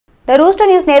Rooster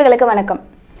news நேயர்களுக்கு வணக்கம்.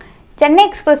 Chennai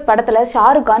express படத்துல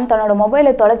ஷாருக் கான் தன்னோட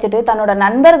மொபைலை தொலைச்சிட்டு தன்னோட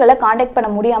நண்பர்களை காண்டாக்ட் பண்ண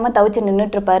முடியாம தவிச்சு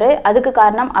நின்றுட்டு இருப்பாரு. அதுக்கு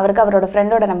காரணம் அவருக்கு அவரோட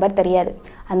ஃப்ரெண்டோட நம்பர் தெரியாது.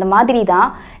 அந்த மாதிரி தான்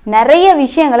நிறைய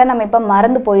விஷயங்களை நம்ம இப்ப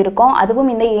மறந்து போயிருக்கோம்.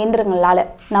 அதுவும் இந்த இயந்திரங்களால.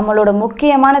 நம்மளோட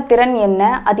முக்கியமான திறன்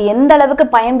என்ன, அது எந்த அளவுக்கு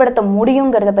பயன்படுத்த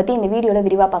முடியுங்கிறத பத்தி இந்த வீடியோல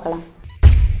விரிவா பார்க்கலாம்.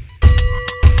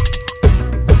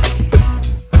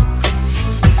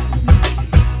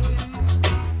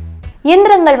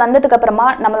 இயந்திரங்கள் வந்ததுக்கு அப்புறமா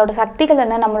நம்மளோட சக்திகள்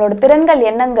என்ன, நம்மளோட திறன்கள்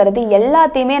என்னங்கிறது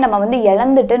எல்லாத்தையுமே நம்ம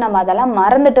இழந்துட்டு நம்ம அதெல்லாம்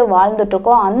மறந்துட்டு வாழ்ந்துட்டு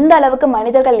இருக்கோம். அந்த அளவுக்கு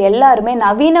மனிதர்கள் எல்லாருமே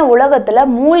நவீன உலகத்துல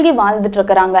மூழ்கி வாழ்ந்துட்டு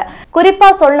இருக்கிறாங்க. குறிப்பா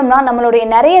சொல்லணும்னா நம்மளுடைய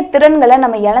நிறைய திறன்களை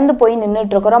நம்ம இழந்து போய்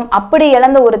நின்றுட்டு இருக்கிறோம். அப்படி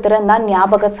இழந்த ஒரு திறன் தான்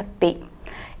ஞாபக சக்தி.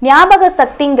 ஞாபக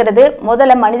சக்திங்கிறது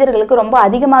முதல்ல மனிதர்களுக்கு ரொம்ப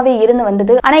அதிகமாவே இருந்து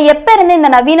வந்தது. ஆனா எப்ப இருந்து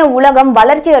இந்த நவீன உலகம்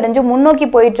வளர்ச்சி அடைஞ்சு முன்னோக்கி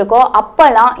போயிட்டு இருக்கோ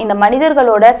அப்பெல்லாம் இந்த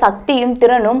மனிதர்களோட சக்தியும்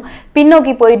திறனும்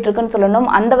பின்னோக்கி போயிட்டு இருக்குன்னு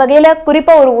சொல்லணும். அந்த வகையில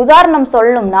குறிப்பா ஒரு உதாரணம்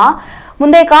சொல்லணும்னா,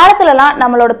 முந்தைய காலத்துலலாம்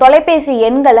நம்மளோட தொலைபேசி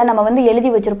எண்களை நம்ம எழுதி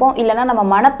வச்சிருப்போம், இல்லைன்னா நம்ம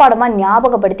மனப்பாடமா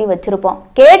ஞாபகப்படுத்தி வச்சிருப்போம்.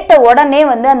 கேட்ட உடனே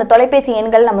அந்த தொலைபேசி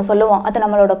எண்கள் நம்ம சொல்லுவோம். அது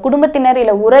நம்மளோட குடும்பத்தினர்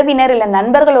இல்ல உறவினர் இல்ல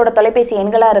நண்பர்களோட தொலைபேசி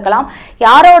எண்களா இருக்கலாம்.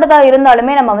 யாரோடதா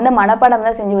இருந்தாலுமே நம்ம மனப்பாடம்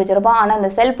தான் செஞ்சு வச்சிருப்போம். ஆனா இந்த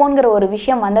செல்போன்கிற ஒரு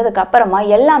விஷயம் வந்ததுக்கு அப்புறமா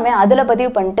எல்லாமே அதுல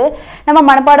பதிவு பண்ணிட்டு நம்ம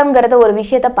மனப்பாடம்ங்கிறத ஒரு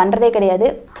விஷயத்த பண்றதே கிடையாது.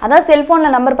 அதான்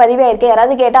செல்போன்ல நம்பர் பதிவே இருக்கு,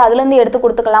 யாராவது கேட்டா அதுல இருந்து எடுத்து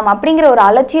கொடுத்துக்கலாம் அப்படிங்கிற ஒரு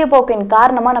அலட்சிய போக்கின்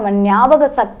காரணமா நம்ம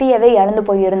ஞாபக சக்தியவே இழந்து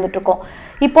போய் இருந்துட்டு இருக்கோம்.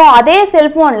 இப்போ அதே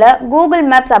செல்போன்ல கூகுள்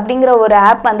மேப்ஸ் அப்படிங்கிற ஒரு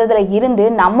ஆப் வந்ததுல இருந்து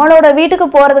நம்மளோட வீட்டுக்கு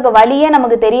போறதுக்கு வழியே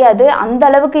நமக்கு தெரியாது. அந்த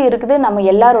அளவுக்கு இருக்குது நம்ம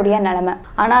எல்லாருடைய நிலைமை.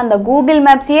 ஆனா அந்த கூகுள்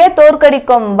மேப்ஸையே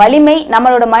தோற்கடிக்கும் வலிமை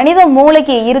நம்மளோட மனித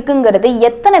மூளைக்கு இருக்குங்கிறது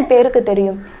எத்தனை பேருக்கு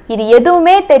தெரியும்? இது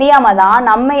எதுவுமே தெரியாம தான்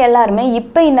நம்ம எல்லாருமே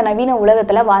இப்ப இந்த நவீன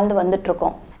உலகத்துல வாழ்ந்து வந்துட்டு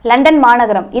இருக்கோம். லண்டன்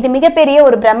மாநகரம் இது மிகப்பெரிய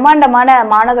ஒரு பிரம்மாண்டமான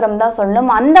மாநகரம் தான் சொல்லணும்.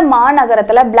 அந்த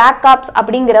மாநகரத்துல பிளாக் காப்ஸ்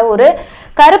அப்படிங்கிற ஒரு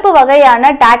கருப்பு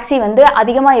வகையான டாக்ஸி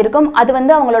அதிகமா இருக்கும். அது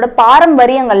அவங்களோட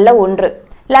பாரம்பரியங்கள்ல ஒன்று.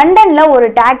 லண்டன்ல ஒரு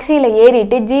டாக்ஸியில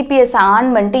ஏறிட்டு ஜிபிஎஸ் ஆன்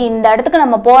பண்ணிட்டு இந்த இடத்துக்கு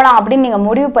நம்ம போகலாம் அப்படின்னு நீங்க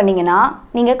முடிவு பண்ணீங்கன்னா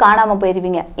நீங்க காணாம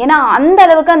போயிருவீங்க. ஏன்னா அந்த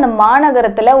அளவுக்கு அந்த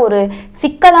மாநகரத்துல ஒரு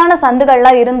சிக்கலான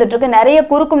சந்துகள்லாம் இருந்துட்டு இருக்கு. நிறைய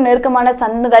குறுக்கும் நெருக்கமான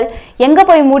சந்துகள், எங்க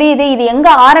போய் முடியுது, இது எங்க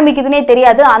ஆரம்பிக்குதுன்னே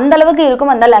தெரியாது. அந்த அளவுக்கு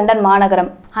இருக்கும் அந்த லண்டன் மாநகரம்.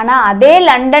 ஆனா அதே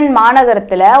லண்டன்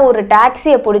மாநகரத்துல ஒரு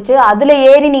டாக்ஸியை பிடிச்சி அதுல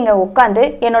ஏறி நீங்க உட்காந்து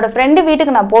என்னோட ஃப்ரெண்டு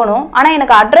வீட்டுக்கு நான் போகணும், ஆனா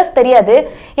எனக்கு அட்ரஸ் தெரியாது,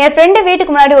 என் ஃப்ரெண்டு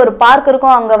வீட்டுக்கு முன்னாடி ஒரு பார்க்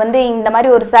இருக்கும், அங்க இந்த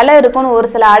மாதிரி ஒரு சிலை இருக்கும்னு ஒரு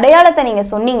சில அடையாளத்தை நீங்க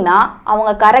சொன்னீங்கன்னா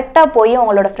அவங்க கரெக்டா போய்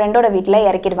உங்களோட ஃப்ரெண்டோட வீட்டுல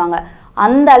இறக்கிடுவாங்க.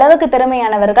 அந்த அளவுக்கு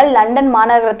திறமையானவர்கள் லண்டன்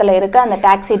மாநகரத்துல இருக்க அந்த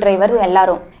டாக்ஸி டிரைவர்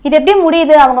எல்லாரும். இது எப்படி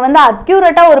முடியுது? அவங்க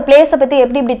அக்யூரேட்டா ஒரு பிளேஸை பத்தி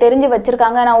எப்படி தெரிஞ்சு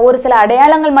வச்சிருக்காங்க. நான் ஒரு சில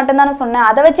அடையாளங்கள் மட்டும் தானே சொன்னேன்,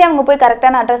 அதை வச்சு அவங்க போய்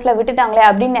கரெக்டான அட்ரஸ்ல விட்டுட்டாங்களே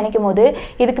அப்படின்னு நினைக்கும் போது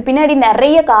இதுக்கு பின்னாடி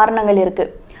நிறைய காரணங்கள் இருக்கு.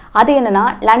 அது என்னன்னா,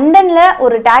 லண்டன்ல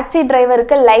ஒரு டாக்ஸி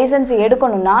டிரைவருக்கு லைசன்ஸ்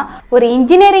எடுக்கணும்னா ஒரு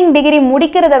இன்ஜினியரிங் டிகிரி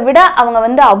முடிக்கிறத விட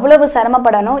அவங்க அவ்வளவு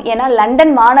சிரமப்படணும். ஏன்னா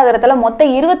லண்டன் மாநகரத்துல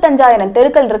மொத்தம் 25,000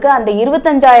 தெருக்கள் இருக்கு. அந்த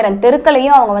 25,000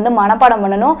 தெருக்களையும் அவங்க மனப்பாடம்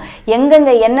பண்ணணும்.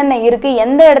 எங்கெங்க என்னென்ன இருக்கு,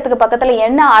 எந்த இடத்துக்கு பக்கத்துல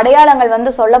என்ன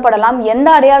அடையாளங்கள் சொல்லப்படலாம், எந்த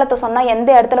அடையாளத்தை சொன்னா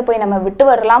எந்த இடத்துல போய் நம்ம விட்டு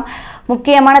வரலாம்,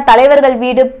 முக்கியமான தலைவர்கள்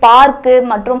வீடு, பார்க்கு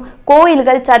மற்றும்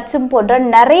கோயில்கள், சர்ச்சு போன்ற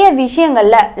நிறைய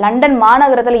விஷயங்கள்ல லண்டன்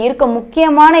மாநகரத்துல இருக்க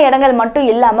முக்கியமான இடங்கள் மட்டும்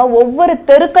இல்லாம ஒவ்வொரு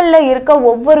தெருக்கள்ல இருக்க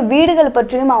ஒவ்வொரு வீடுகள்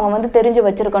பற்றியும் அவங்க தெரிஞ்சு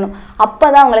வச்சிருக்கணும்.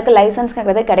 அப்பதான் அவங்களுக்கு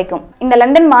லைசன்ஸ்ங்கிறது கிடைக்கும். இந்த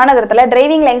லண்டன் மாநகரத்துல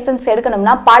டிரைவிங் லைசன்ஸ்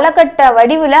எடுக்கணும்னா பல கட்ட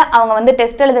வடிவுல அவங்க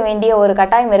டெஸ்ட் எழுத வேண்டிய ஒரு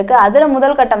கட்டாயம் இருக்கு. அதுல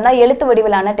முதல் கட்டம் தான் எழுத்து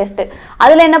வடிவிலான டெஸ்ட்.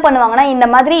 அதுல என்ன பண்ணுவாங்கன்னா, இந்த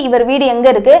மாதிரி இவர் வீடு எங்க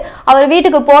இருக்கு, அவர்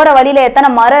வீட்டுக்கு போற வழியில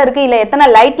எத்தனை மரம் இருக்கு, இல்ல எத்தனை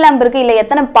லைட் லேம்ப் இருக்கு, இல்ல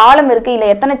எத்தனை பாலம் இருக்கு, இல்ல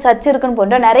எத்தனை சர்ச் இருக்குன்னு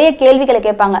போன்ற நிறைய கேள்விகளை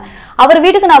கேட்பாங்க. அவர்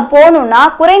வீட்டுக்கு நான் போகணும்னா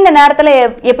குறைந்த நேரத்துல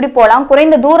எப்படி போகலாம்,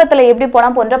 குறைந்த தூரத்துல எப்படி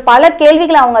போகலாம் போன்ற பல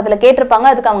கேள்விகளை அவங்க அதுல கேட்டிருப்பாங்க.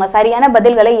 அதுக்கு அவங்க சரியான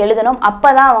பதில்களை எழுதணும்.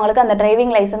 அப்பதான் அவங்களுக்கு அந்த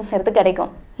டிரைவிங் லைசன்ஸ்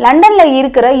கிடைக்கும். லண்டன்ல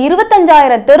இருக்கிற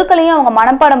 25,000 தெருக்களையும் அவங்க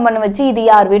மனப்பாடம் பண்ணி வச்சு இது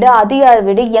யார் வீடு, அது யார்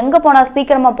வீடு, எங்க போனா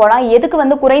சீக்கிரமா போலாம்,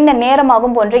 எதுக்கு குறைந்த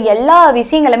நேரமாகும் போன்ற எல்லா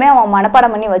விஷயங்களுமே அவங்க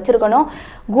மனப்பாடம் பண்ணி வச்சிருக்கணும்.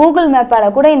 கூகுள் மேப்பால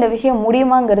கூட இந்த விஷயம்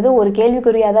முடியுமாங்கிறது ஒரு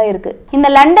கேள்விக்குறியாதான் இருக்கு. இந்த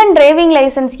லண்டன் டிரைவிங்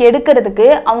லைசன்ஸ் எடுக்கிறதுக்கு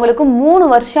அவங்களுக்கு 3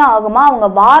 வருஷம் ஆகுமா. அவங்க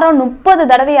வாரம் 30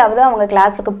 தடவையாவது அவங்க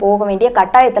கிளாஸுக்கு போக வேண்டிய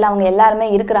கட்டாயத்துல அவங்க எல்லாருமே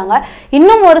இருக்கிறாங்க.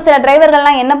 இன்னும் ஒரு சில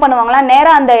டிரைவர்கள்லாம் என்ன பண்ணுவாங்களா,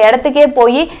 நேரா அந்த இடத்துக்கே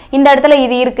போய் இந்த இடத்துல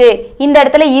இது இருக்கு, இந்த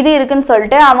இடத்துல இது இருக்குன்னு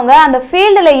சொல்லிட்டு அவங்க அந்த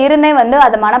ஃபீல்டுல இருந்தே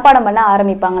அதை மனப்பாடம் பண்ண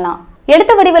ஆரம்பிப்பாங்களாம்.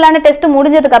 எழுத்து வடிவிலான டெஸ்ட்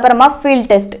முடிஞ்சதுக்கு அப்புறமா ஃபீல்ட்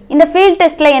டெஸ்ட். இந்த ஃபீல்ட்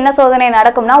டெஸ்ட்ல என்ன சோதனை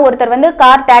நடக்கும்னா, ஒருத்தர்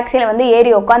கார் டாக்ஸில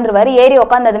ஏறி உட்காந்துருவாரு. ஏறி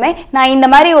உட்காந்ததுமே நான் இந்த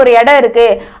மாதிரி ஒரு இடம் இருக்கு,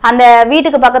 அந்த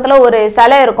வீட்டுக்கு பக்கத்துல ஒரு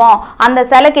சிலை இருக்கும், அந்த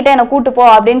சிலை கிட்ட என்ன கூட்டு போ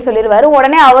அப்படின்னு சொல்லிடுவாரு.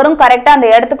 உடனே அவரும் கரெக்டா அந்த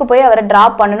இடத்துக்கு போய் அவரை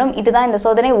டிராப் பண்ணணும். இதுதான் இந்த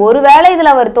சோதனை. ஒருவேளை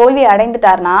இதுல அவர் தோல்வி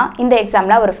அடைந்துட்டார்னா இந்த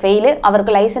எக்ஸாம்ல அவர் ஃபெயிலு,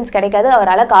 அவருக்கு லைசன்ஸ் கிடைக்காது,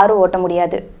 அவரால் காரு ஓட்ட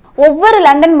முடியாது. ஒவ்வொரு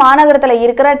லண்டன் மாநகரத்துல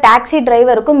இருக்கிற டாக்ஸி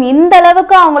டிரைவருக்கும் இந்த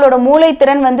அளவுக்கு அவங்களோட மூளை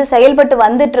திறன் வந்து செயல்பட்டு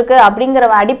வந்துட்டு இருக்கு அப்படிங்கிற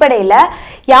அடிப்படையில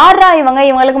யாரா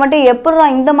இவங்களுக்கு மட்டும் எப்படா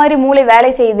இந்த மாதிரி மூளை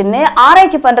வேலை செய்யுதுன்னு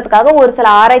ஆராய்ச்சி பண்றதுக்காக ஒரு சில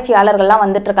ஆராய்ச்சியாளர்கள்லாம்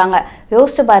வந்துட்டு இருக்காங்க.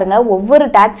 யோசிச்சு பாருங்க, ஒவ்வொரு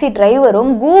டாக்ஸி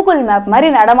டிரைவரும் கூகுள் மேப் மாதிரி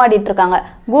நடமாடிட்டு இருக்காங்க.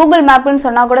 கூகுள் மேப்னு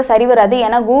சொன்னா கூட சரி வராது,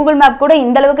 ஏன்னா கூகுள் மேப் கூட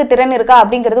இந்த அளவுக்கு திறன் இருக்கா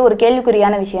அப்படிங்கிறது ஒரு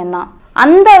கேள்விக்குறியான விஷயம்தான்.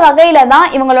 அந்த வகையில தான்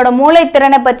இவங்களோட மூளை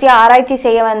திறனை பற்றி ஆராய்ச்சி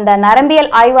செய்ய வந்த நரம்பியல்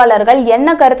ஆய்வாளர்கள்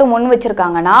என்ன கருத்து முன்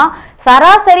வச்சிருக்காங்கன்னா,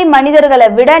 சராசரி மனிதர்களை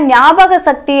விட ஞாபக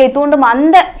சக்தியை தூண்டும்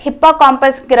அந்த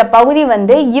ஹிப்போகாம்பஸ்ங்கிற பகுதி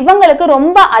வந்து இவங்களுக்கு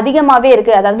ரொம்ப அதிகமாவே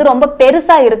இருக்கு, அதாவது ரொம்ப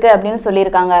பெருசா இருக்கு அப்படின்னு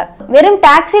சொல்லியிருக்காங்க. வெறும்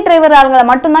டாக்ஸி டிரைவர்களை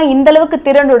மட்டும்தான் இந்த அளவுக்கு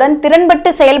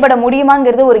திறன்பட்டு செயல்பட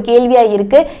முடியுமாங்கிறது ஒரு கேள்வியா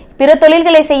இருக்கு. பிற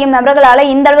தொழில்களை செய்யும் நபர்களால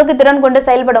இந்த அளவுக்கு திறன் கொண்டு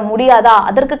செயல்பட முடியாதா?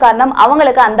 அதற்கு காரணம்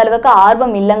அவங்களுக்கு அந்த அளவுக்கு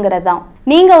ஆர்வம் இல்லைங்கிறது தான்.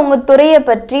 நீங்க உங்க துறையை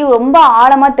பற்றி ரொம்ப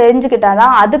ஆழமா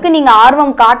தெரிஞ்சுக்கிட்டாதான், அதுக்கு நீங்க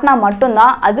ஆர்வம் காட்டினா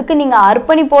மட்டும்தான், அதுக்கு நீங்க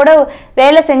அர்ப்பணிப்போட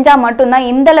வேலை செஞ்சா மட்டும்தான்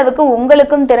இந்த அளவுக்கு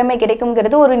உங்களுக்கும் திறமை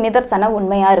கிடைக்கும்ங்கிறது ஒரு நிதர்சன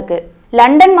உண்மையா இருக்கு.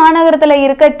 லண்டன் மாநகரத்துல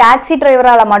இருக்க டாக்ஸி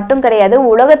டிரைவரால மட்டும் கிடையாது,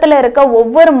 உலகத்துல இருக்க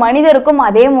ஒவ்வொரு மனிதருக்கும்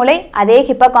அதே மூளை, அதே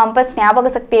ஹிப்போகாம்பஸ் ஞாபக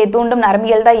சக்தியை தூண்டும்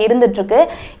நரம்பியல் தான் இருந்துட்டு இருக்கு.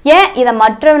 ஏன் இதை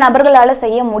மற்ற நபர்களால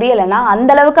செய்ய முடியலைன்னா, அந்த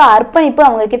அளவுக்கு அர்ப்பணிப்பு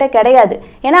அவங்க கிட்ட கிடையாது.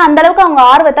 ஏன்னா அந்த அளவுக்கு அவங்க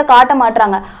ஆர்வத்தை காட்ட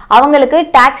மாட்டாங்க. அவங்களுக்கு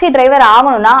டாக்ஸி டிரைவர்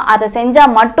ஆகணும்னா அதை செஞ்சா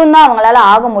மட்டும்தான் அவங்களால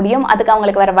ஆக முடியும். அதுக்கு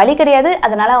அவங்களுக்கு வேற வழி கிடையாது.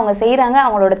 அதனால அவங்க செய்யறாங்க.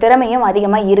 அவங்களோட திறமையும்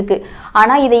அதிகமா இருக்கு.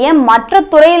 ஆனா இதை ஏன் மற்ற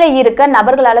துறையில இருக்க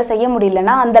நபர்களால செய்ய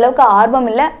முடியலன்னா, அந்த அளவுக்கு ஆர்வம்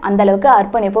இல்லை, அந்த அளவுக்கு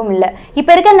அர்ப்பணிப்பும் இல்ல.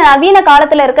 இப்ப இருக்க நவீன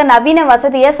காலத்துல இருக்க நவீன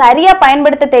வசதியை சரியா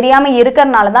பயன்படுத்த தெரியாம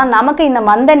இருக்கிறதுனாலதான் நமக்கு இந்த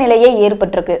மந்த நிலையே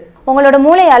ஏற்பட்டிருக்கு. உங்களோட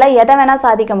மூளையால எதை வேணா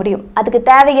சாதிக்க முடியும். அதுக்கு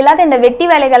தேவையில்லாத இந்த வெட்டி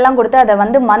வேலைகள்லாம் கொடுத்து அதை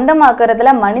வந்து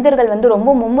மந்தமாக்குறதுல மனிதர்கள் வந்து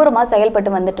ரொம்ப மும்முரமா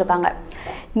செயல்பட்டு வந்துட்டு இருக்காங்க.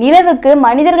 நிலவுக்கு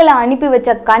மனிதர்களை அனுப்பி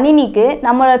வச்ச கணினிக்கு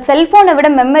நம்மளோட செல்போனை விட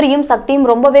மெமரியும் சக்தியும்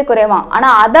ரொம்பவே குறைவாம்.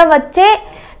 ஆனா அதை வச்சே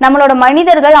நம்மளோட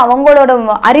மனிதர்கள் அவங்களோட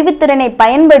அறிவுத்திறனை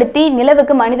பயன்படுத்தி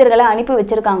நிலவுக்கு மனிதர்களை அனுப்பி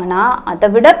வச்சிருக்காங்கன்னா, அதை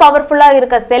விட பவர்ஃபுல்லா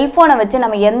இருக்க செல்போனை வச்சு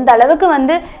நம்ம எந்த அளவுக்கு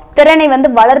வந்து திறனை வந்து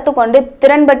வளர்த்து கொண்டு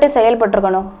திறன்பட்டு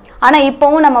செயல்பட்டுருக்கணும். ஆனா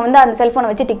இப்பவும் நம்ம வந்து அந்த செல்போனை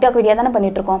வச்சு டிக்டாக் வீடியோ தானே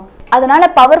பண்ணிட்டு இருக்கோம். அதனால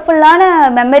பவர்ஃபுல்லான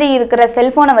மெமரி இருக்கிற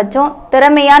செல்போனை வச்சோம்,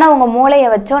 திறமையான உங்க மூளையை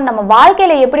வச்சோம் நம்ம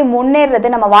வாழ்க்கையில எப்படி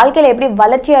முன்னேறது, நம்ம வாழ்க்கையில எப்படி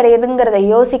வளர்ச்சி அடையுதுங்கிறத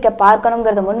யோசிக்க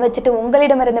பார்க்கணுங்கிறத முன் வச்சுட்டு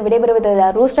உங்களிடமிருந்து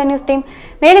விடைபெறுவது ரூஸ்டர் நியூஸ் டீம்.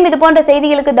 மேலும் இது போன்ற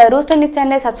செய்திகளுக்கு த ரூஸ்டர் நியூஸ்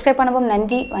சேனலை சப்ஸ்கிரைப் பண்ணவும்.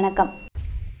 நன்றி, வணக்கம்.